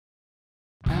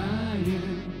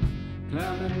am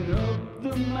climbing up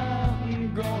the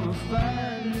mountain, gonna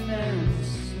find an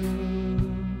answer.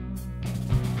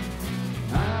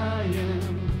 I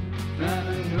am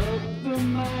climbing up the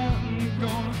mountain,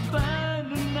 gonna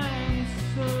find an answer.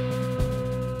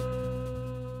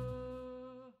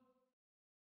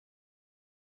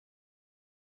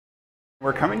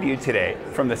 We're coming to you today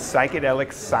from the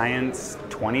Psychedelic Science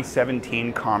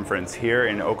 2017 conference here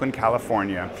in Oakland,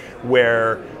 California,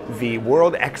 where the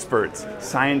world experts,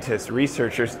 scientists,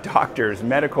 researchers, doctors,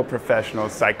 medical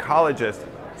professionals, psychologists,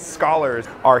 scholars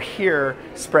are here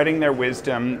spreading their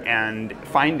wisdom and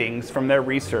findings from their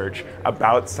research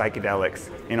about psychedelics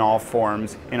in all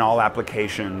forms, in all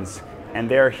applications. And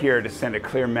they're here to send a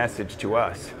clear message to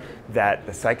us that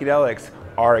the psychedelics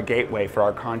are a gateway for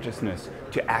our consciousness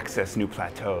to access new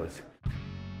plateaus.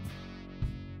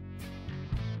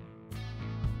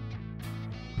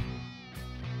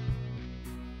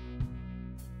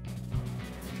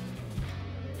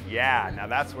 Yeah, now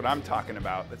that's what I'm talking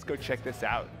about. Let's go check this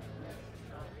out.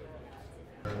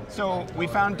 So we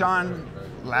found Don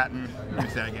Lattin, let me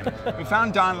say it again. We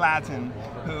found Don Lattin,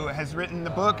 who has written the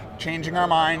book, Changing Our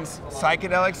Minds,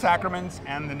 Psychedelic Sacraments,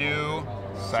 and the new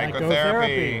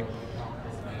Psychotherapy.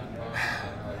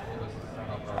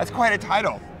 That's quite a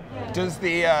title. Does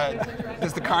the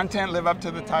content live up to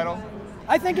the title?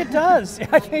 I think it does.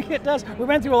 I think it does. We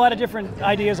went through a lot of different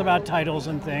ideas about titles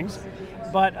and things,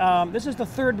 but this is the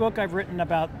third book I've written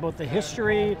about both the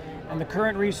history and the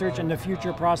current research and the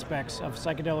future prospects of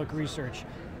psychedelic research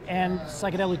and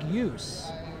psychedelic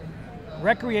use.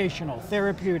 Recreational,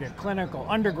 therapeutic, clinical,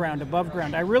 underground, above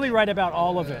ground. I really write about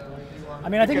all of it. I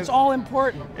mean, I think it's all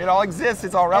important. It all exists,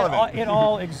 it's all relevant. It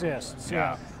all exists,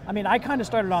 yeah. I mean, I kind of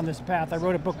started on this path. I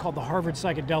wrote a book called the Harvard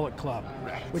Psychedelic Club,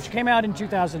 which came out in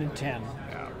 2010.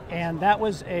 And that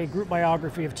was a group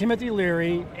biography of Timothy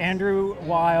Leary, Andrew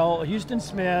Weil, Houston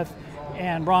Smith,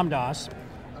 and Ram Dass.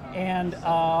 And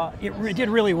it did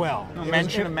really well.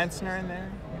 Mention of Metzner in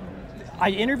there? I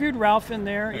interviewed Ralph in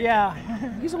there. Yeah,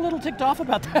 he's a little ticked off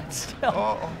about that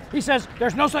still. He says there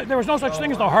was no such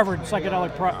thing as the Harvard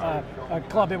Psychedelic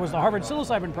Club. It was the Harvard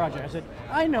Psilocybin Project. I said,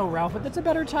 I know, Ralph, but that's a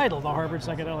better title, the Harvard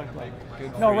Psychedelic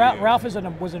Club. No, Ralph was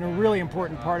in a really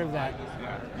important part of that.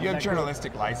 Yeah. You have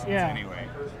journalistic license anyway.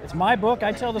 It's my book.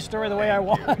 I tell the story the way I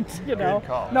want, you know. Good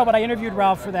call. No, but I interviewed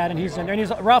Ralph for that, and he's in there.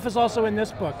 And Ralph is also in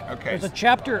this book. Okay. There's a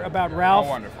chapter about Ralph. Oh,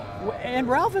 wonderful. And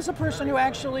Ralph is a person who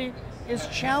actually is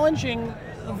challenging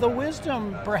the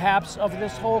wisdom, perhaps, of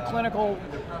this whole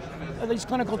these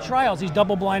clinical trials, these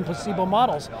double-blind placebo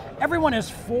models. Everyone is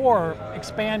for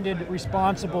expanded,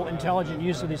 responsible, intelligent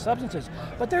use of these substances,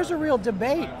 but there's a real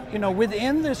debate, you know,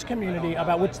 within this community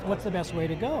about what's the best way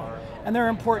to go, and there are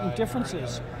important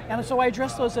differences, and so I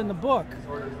address those in the book.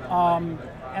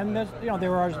 And you know,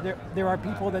 there are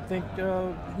people that think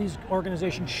these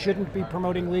organizations shouldn't be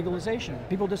promoting legalization.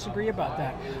 People disagree about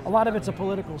that. A lot of it's a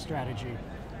political strategy.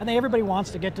 I think everybody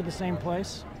wants to get to the same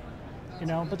place, you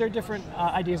know, but there are different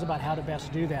ideas about how to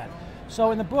best do that.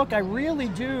 So in the book, I really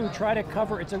do try to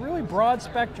cover, it's a really broad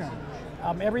spectrum.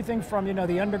 Everything from, you know,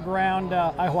 the underground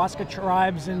ayahuasca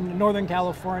tribes in Northern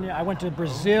California. I went to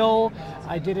Brazil.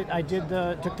 Took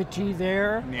the tea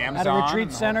there the at a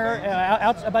retreat center,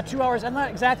 about 2 hours, and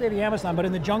not exactly the Amazon, but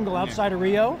in the jungle outside of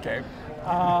Rio. Okay.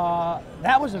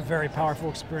 That was a very powerful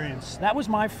experience. That was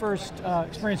my first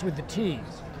experience with the tea.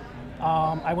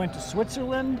 I went to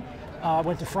Switzerland.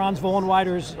 Went to Franz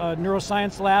Vollenweider's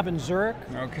neuroscience lab in Zurich.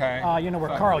 Okay. You know,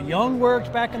 where Carl Jung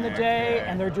worked back in the day,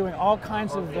 and they're doing all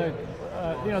kinds of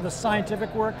the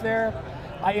scientific work there.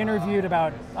 I interviewed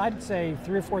about, I'd say,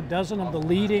 3 or 4 dozen of the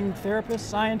leading therapists,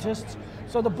 scientists.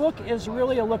 So the book is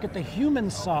really a look at the human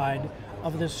side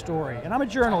of this story. And I'm a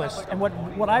journalist, and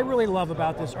what I really love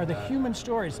about this are the human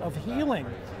stories of healing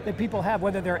that people have,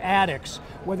 whether they're addicts,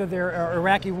 whether they're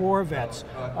Iraqi war vets,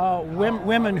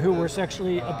 women who were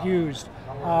sexually abused,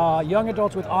 young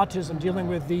adults with autism dealing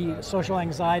with the social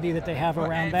anxiety that they have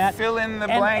around that. Fill in the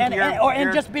blank,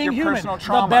 and just being human.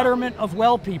 The betterment of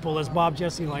well people, as Bob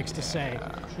Jesse likes to say.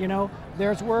 You know,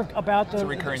 there's work about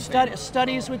the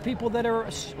studies with people that are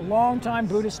long-time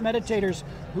Buddhist meditators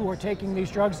who are taking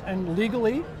these drugs and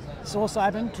legally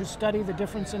psilocybin to study the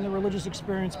difference in the religious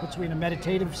experience between a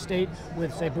meditative state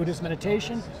with, say, Buddhist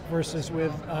meditation versus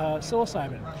with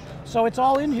psilocybin. So it's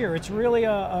all in here. It's really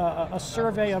a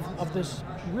survey of this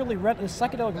really this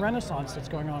psychedelic renaissance that's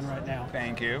going on right now.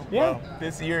 Thank you. Yeah.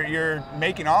 Well, you're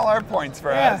making all our points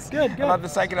for us. Good. About the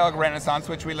psychedelic renaissance,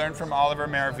 which we learned from Oliver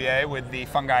Merivier with the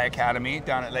Fungi Academy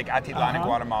down at Lake Atitlan in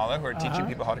Guatemala, who are teaching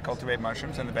people how to cultivate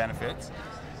mushrooms and the benefits.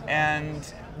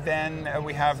 And then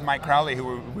we have Mike Crowley,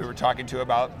 who we were talking to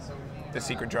about The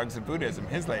Secret Drugs of Buddhism,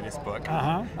 his latest book.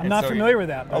 I'm And not so familiar with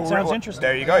that. That sounds interesting.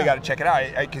 There you go. You got to check it out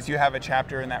because you have a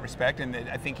chapter in that respect, and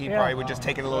I think he probably would just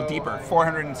take it a little deeper,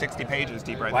 460 pages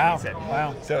deeper. I think he said.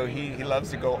 Wow. So he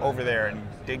loves to go over there and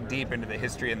dig deep into the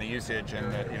history and the usage,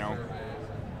 and the,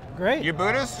 Great. You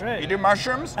Buddhist? Great. You do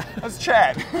mushrooms? Let's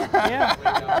chat. Yeah.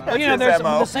 Well, His there's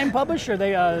MO. the same publisher.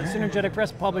 They Synergetic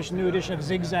Press published a new edition of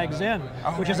Zigzag Zen,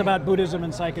 which is about Buddhism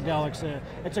and psychedelics.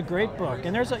 It's a great book.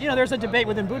 And there's a debate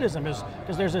within Buddhism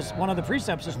because there's this one of the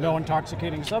precepts is no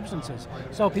intoxicating substances.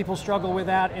 So people struggle with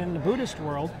that in the Buddhist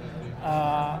world.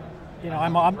 I'm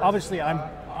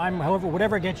however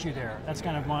whatever gets you there. That's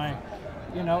kind of my,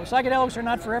 psychedelics are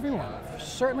not for everyone.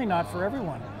 Certainly not for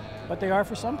everyone, but they are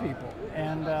for some people.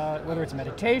 And whether it's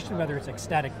meditation, whether it's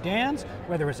ecstatic dance,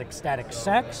 whether it's ecstatic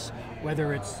sex,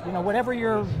 whether it's, whatever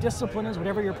your discipline is,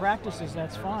 whatever your practice is,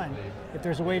 that's fine. If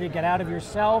there's a way to get out of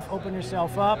yourself, open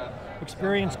yourself up,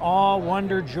 experience awe,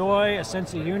 wonder, joy, a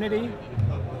sense of unity,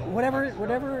 whatever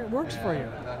works for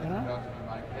you,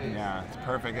 Yeah, it's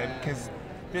perfect. Because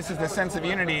this is the sense of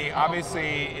unity,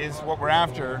 obviously, is what we're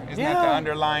after. Isn't that the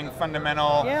underlying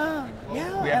fundamental? Yeah.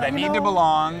 We have that need to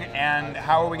belong, and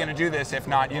how are we going to do this if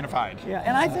not unified? Yeah,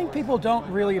 and I think people don't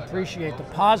really appreciate the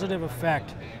positive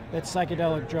effect that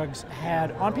psychedelic drugs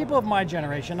had on people of my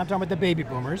generation. I'm talking about the baby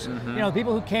boomers,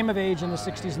 people who came of age in the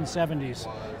 60s and 70s.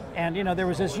 And there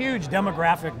was this huge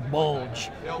demographic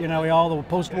bulge. All the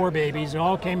post-war babies, they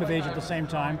all came of age at the same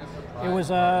time. It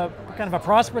was a kind of a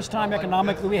prosperous time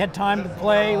economically. We had time to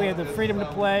play. We had the freedom to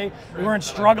play. We weren't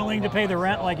struggling to pay the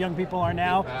rent like young people are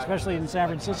now, especially in San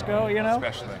Francisco.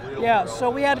 Especially. Yeah.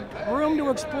 So we had room to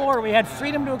explore. We had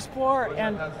freedom to explore,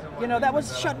 and that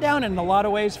was shut down in a lot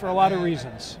of ways for a lot of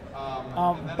reasons.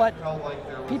 But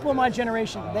people in my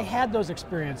generation, they had those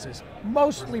experiences,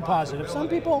 mostly positive. Some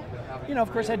people,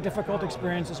 of course, had difficult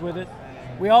experiences with it.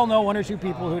 We all know one or two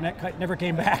people who never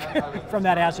came back from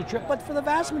that acid trip, but for the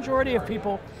vast majority of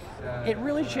people, it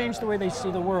really changed the way they see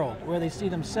the world, where they see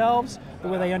themselves, the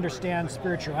way they understand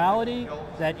spirituality,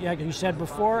 that, like you said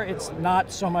before, it's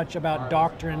not so much about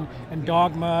doctrine and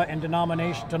dogma and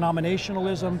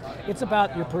denominationalism, it's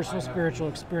about your personal spiritual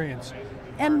experience,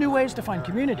 and new ways to find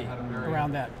community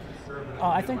around that.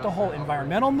 I think the whole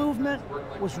environmental movement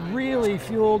was really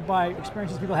fueled by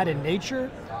experiences people had in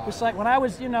nature. It's like when I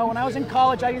was in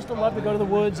college, I used to love to go to the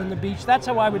woods and the beach. That's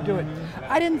how I would do it.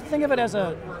 I didn't think of it as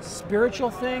a spiritual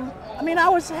thing. I mean, I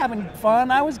was having fun.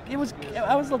 I was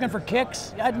looking for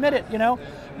kicks. I admit it,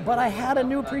 But I had a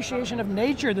new appreciation of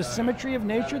nature, the symmetry of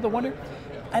nature, the wonder.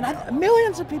 And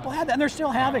millions of people had that, and they're still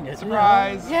having it.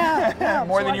 Surprise! Yeah.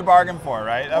 More than you bargained for,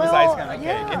 right? That was icing on the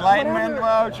cake. Enlightenment? Whatever.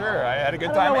 Well, sure. I had a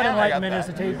good I time. don't know what enlightenment is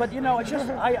to tell you, but it's just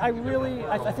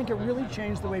I think it really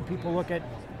changed the way people look at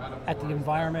the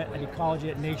environment, at ecology,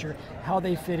 at nature, how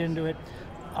they fit into it.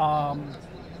 I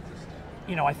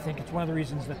think it's one of the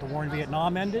reasons that the war in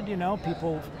Vietnam ended.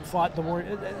 People fought the war.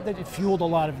 That it fueled a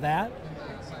lot of that.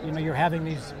 You're having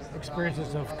these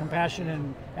experiences of compassion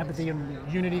and empathy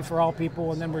and unity for all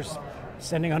people, and then we're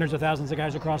sending hundreds of thousands of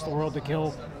guys across the world to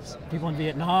kill people in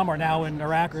Vietnam or now in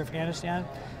Iraq or Afghanistan.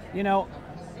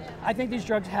 I think these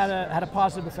drugs had a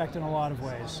positive effect in a lot of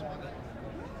ways.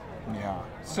 Yeah.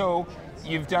 So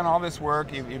you've done all this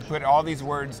work. You've put all these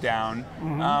words down.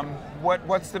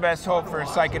 What's the best hope for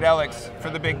psychedelics for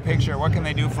the big picture? What can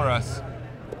they do for us?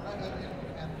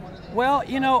 Well,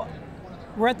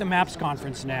 we're at the MAPS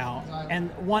conference now,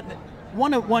 and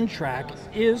one track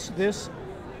is this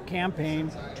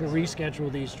campaign to reschedule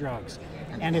these drugs.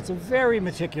 And it's a very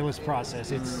meticulous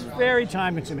process. It's very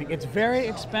time-consuming. It's very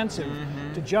expensive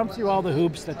to jump through all the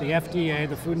hoops that the FDA,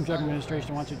 the Food and Drug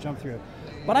Administration, wants to jump through.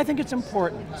 But I think it's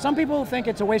important. Some people think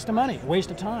it's a waste of money, a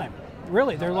waste of time.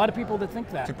 Really, there are a lot of people that think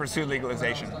that. To pursue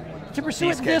legalization. To pursue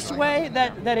it this way,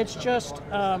 that it's just...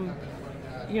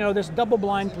 this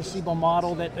double-blind placebo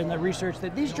model that in the research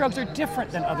that these drugs are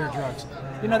different than other drugs.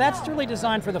 That's really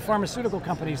designed for the pharmaceutical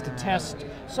companies to test.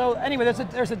 So anyway,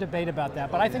 there's a debate about that,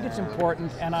 but I think it's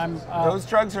important, and I'm... Those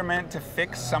drugs are meant to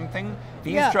fix something.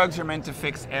 These drugs are meant to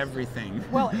fix everything.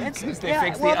 Well,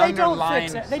 they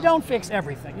don't fix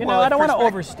everything. I don't want to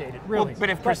overstate it, really. Well, but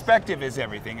if perspective is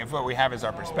everything, if what we have is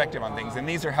our perspective on things, then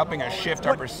these are helping us shift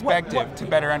our perspective to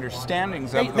better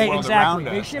understandings of the world around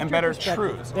us and better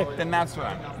truths. Then that's what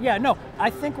I'm... Yeah, no, I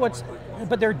think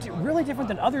but they're really different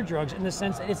than other drugs in the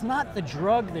sense that it's not the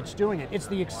drug that's doing it, it's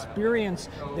the experience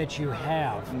that you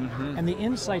have and the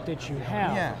insight that you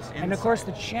have. Yes, and of course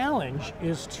the challenge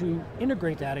is to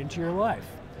integrate that into your life.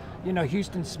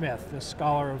 Houston Smith, the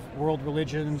scholar of world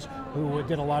religions who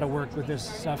did a lot of work with this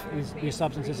stuff, these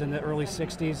substances in the early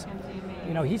 60s,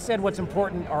 he said what's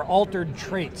important are altered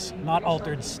traits, not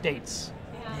altered states.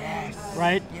 Yes.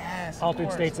 right? Yes. Of Altered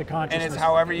course. states of consciousness. And it's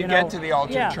however you get to the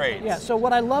altered traits. Yeah. So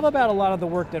what I love about a lot of the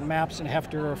work that MAPS and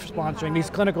Hefter are sponsoring, these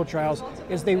clinical trials,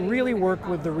 is they really work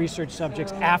with the research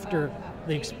subjects after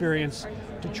the experience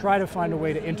to try to find a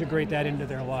way to integrate that into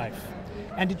their life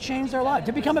and to change their life,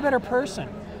 to become a better person.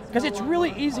 Because it's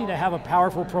really easy to have a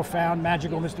powerful, profound,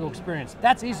 magical, mystical experience.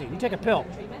 That's easy. You take a pill.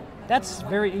 That's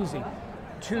very easy.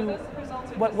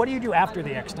 What do you do after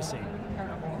the ecstasy?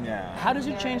 Yeah. How does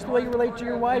it change the way you relate to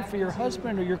your wife or your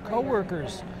husband or your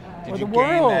coworkers Did or you the gain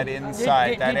world? that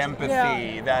insight, that empathy,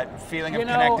 yeah. that feeling of You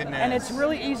know, connectedness? and it's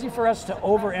really easy for us to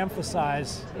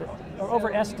overemphasize or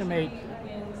overestimate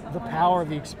the power of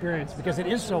the experience because it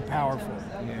is so powerful.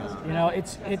 Yeah. You know,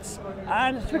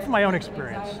 I speak from my own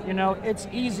experience. You know, it's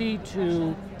easy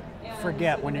to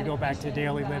forget when you go back to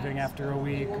daily living after a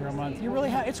week or a month. You really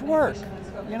have, it's work.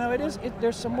 You know,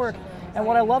 there's some work. And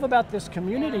what I love about this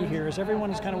community here is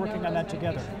everyone is kind of working on that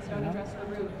together, you know?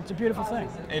 It's a beautiful thing.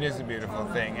 It is a beautiful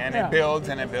thing, and Yeah. it builds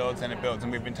and it builds and it builds.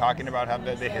 And we've been talking about how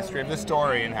the history of the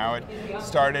story and how it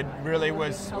started really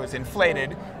was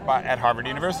inflated at Harvard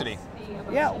University.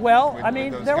 Yeah, well, With I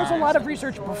mean, those there was a guys. lot of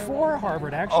research before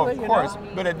Harvard, Oh, actually. of course, You know?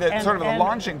 but at the And- sort of the and-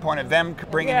 launching point of them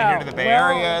bringing Yeah, it here to the Bay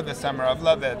well, Area, the Summer of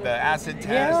Love, the acid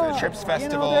test, the Trips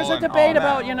Festival. You know, there's a and all debate that.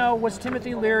 about, you know, was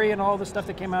Timothy Leary and all the stuff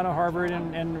that came out of Harvard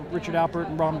and Richard Alpert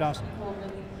and Ram Dass,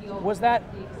 was that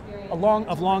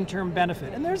of long-term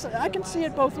benefit? And I can see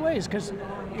it both ways because,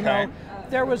 you know,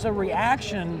 there was a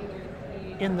reaction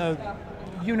in the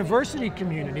university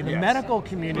community, the Yes. medical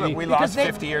community. Look, we because lost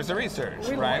 50 years of research,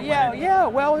 right? Yeah.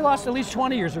 Well, we lost at least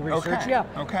 20 years of research. Okay, Yeah.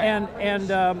 okay.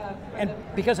 And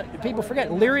because people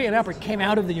forget, Leary and Alpert came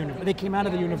out of the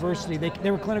university. They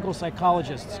were clinical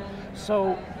psychologists.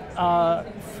 So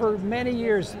for many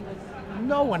years,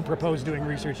 no one proposed doing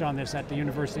research on this at the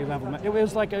university level. It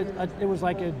was like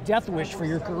a death wish for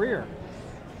your career.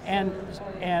 And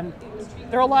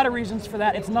there are a lot of reasons for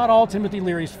that. It's not all Timothy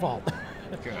Leary's fault.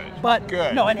 Good. But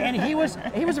Good. no, and he was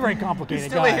a very complicated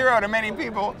He's still guy. a hero to many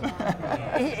people.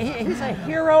 He's a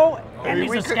hero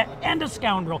and a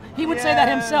scoundrel. He would say that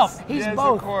himself. He's yes,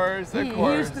 both. Of course.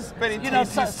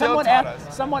 But Someone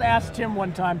someone asked him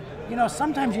one time, you know,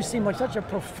 sometimes you seem like such a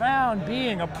profound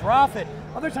being, a prophet.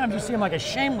 Other times you seem like a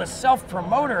shameless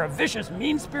self-promoter, a vicious,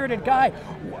 mean-spirited guy.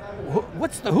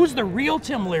 Who's the real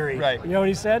Tim Leary? Right. You know what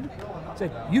he said? He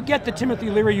said, you get the Timothy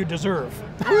Leary you deserve.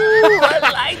 Ooh, I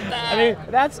like that. I mean,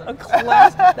 that's a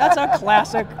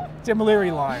classic Tim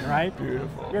Leary line, right?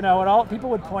 Beautiful. You know, and all people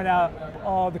would point out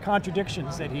all the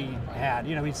contradictions that he had.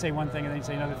 You know, he'd say one thing and then he'd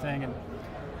say another thing, and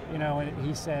you know, and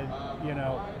he said, you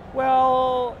know,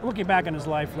 well, looking back on his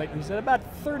life lately, he said about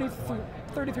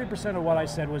 33% of what I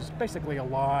said was basically a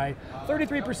lie.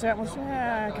 33% was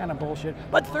kind of bullshit,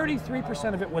 but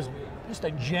 33% of it was just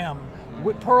a gem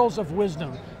with pearls of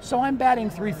wisdom. So I'm batting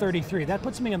 .333. That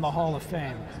puts me in the Hall of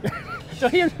Fame. So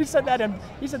he said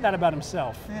that about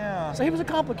himself. Yeah. So he was a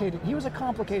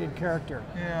complicated character.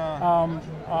 Yeah.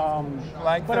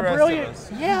 Like But the a rest brilliant, of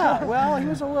us. yeah. Well, he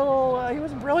was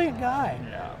a brilliant guy.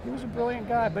 Yeah. He was a brilliant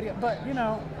guy, but you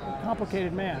know,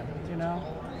 complicated man. You know,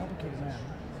 complicated man.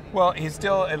 Well, he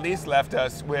still at least left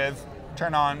us with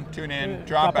turn on, tune in,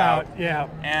 drop out. Yeah.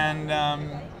 And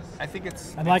I think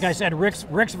it's. And like I said, Rick's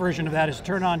version of that is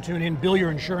turn on, tune in, bill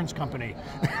your insurance company.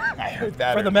 I heard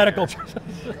that For the earlier. medical.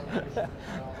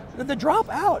 The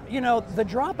dropout, you know, the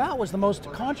dropout was the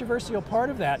most controversial part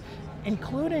of that,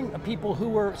 including people who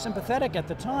were sympathetic at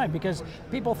the time, because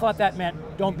people thought that meant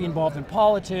don't be involved in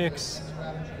politics.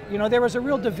 You know, there was a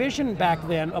real division back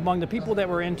then among the people that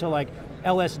were into like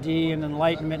LSD and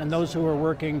Enlightenment and those who were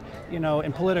working, you know,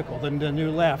 in political, the New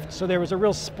Left. So there was a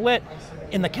real split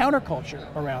in the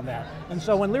counterculture around that. And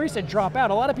so when Leary said drop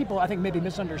out, a lot of people, I think, maybe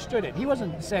misunderstood it. He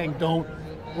wasn't saying don't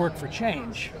work for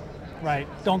change, right?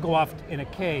 Don't go off in a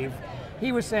cave.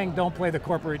 He was saying don't play the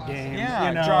corporate game. Yeah,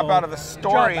 you know, drop out of the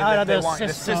story drop out that of the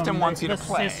system wants you to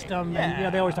play. The system, Yeah. and you know,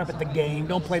 they always talk about the game.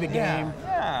 Don't play the game.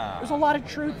 Yeah. There's a lot of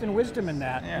truth and wisdom in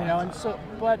that, Yeah. you know. And so,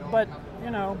 but you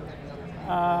know,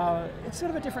 it's sort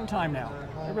of a different time now.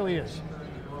 It really is.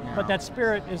 Yeah. But that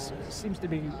spirit seems to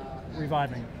be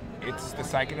reviving. It's the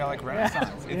psychedelic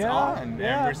renaissance. It's Yeah, on,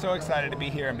 yeah. and we're so excited to be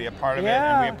here and be a part of it.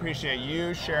 Yeah. And we appreciate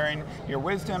you sharing your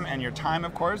wisdom and your time,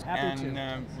 of course. Happy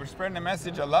and we're spreading a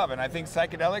message of love. And I think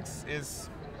psychedelics it's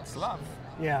love.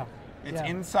 Yeah. It's yeah.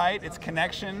 insight, it's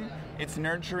connection, it's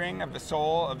nurturing of the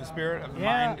soul, of the spirit, of the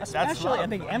Yeah, mind. That's especially love. I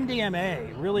think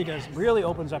MDMA really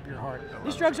opens up your heart.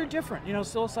 These drugs are different. You know,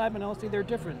 psilocybin, LSD, they're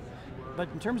different. But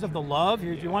in terms of the love,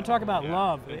 you want to talk about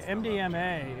love,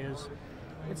 MDMA is,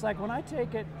 it's like when I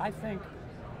take it, I think,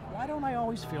 why don't I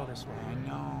always feel this way? I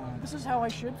know. This is how I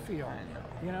should feel.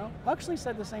 You know, Huxley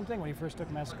said the same thing when he first took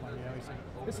mescaline. You know, he said,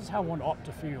 "This is how one ought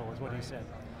to feel," is what he said,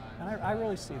 and I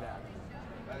really see that.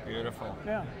 Beautiful.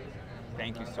 Yeah.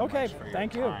 Thank you so Okay. much for your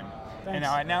Thank you. time. Thanks.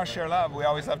 And now share love. We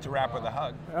always love to wrap with a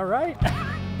hug. All right.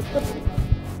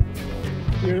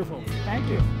 Beautiful. Thank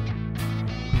you.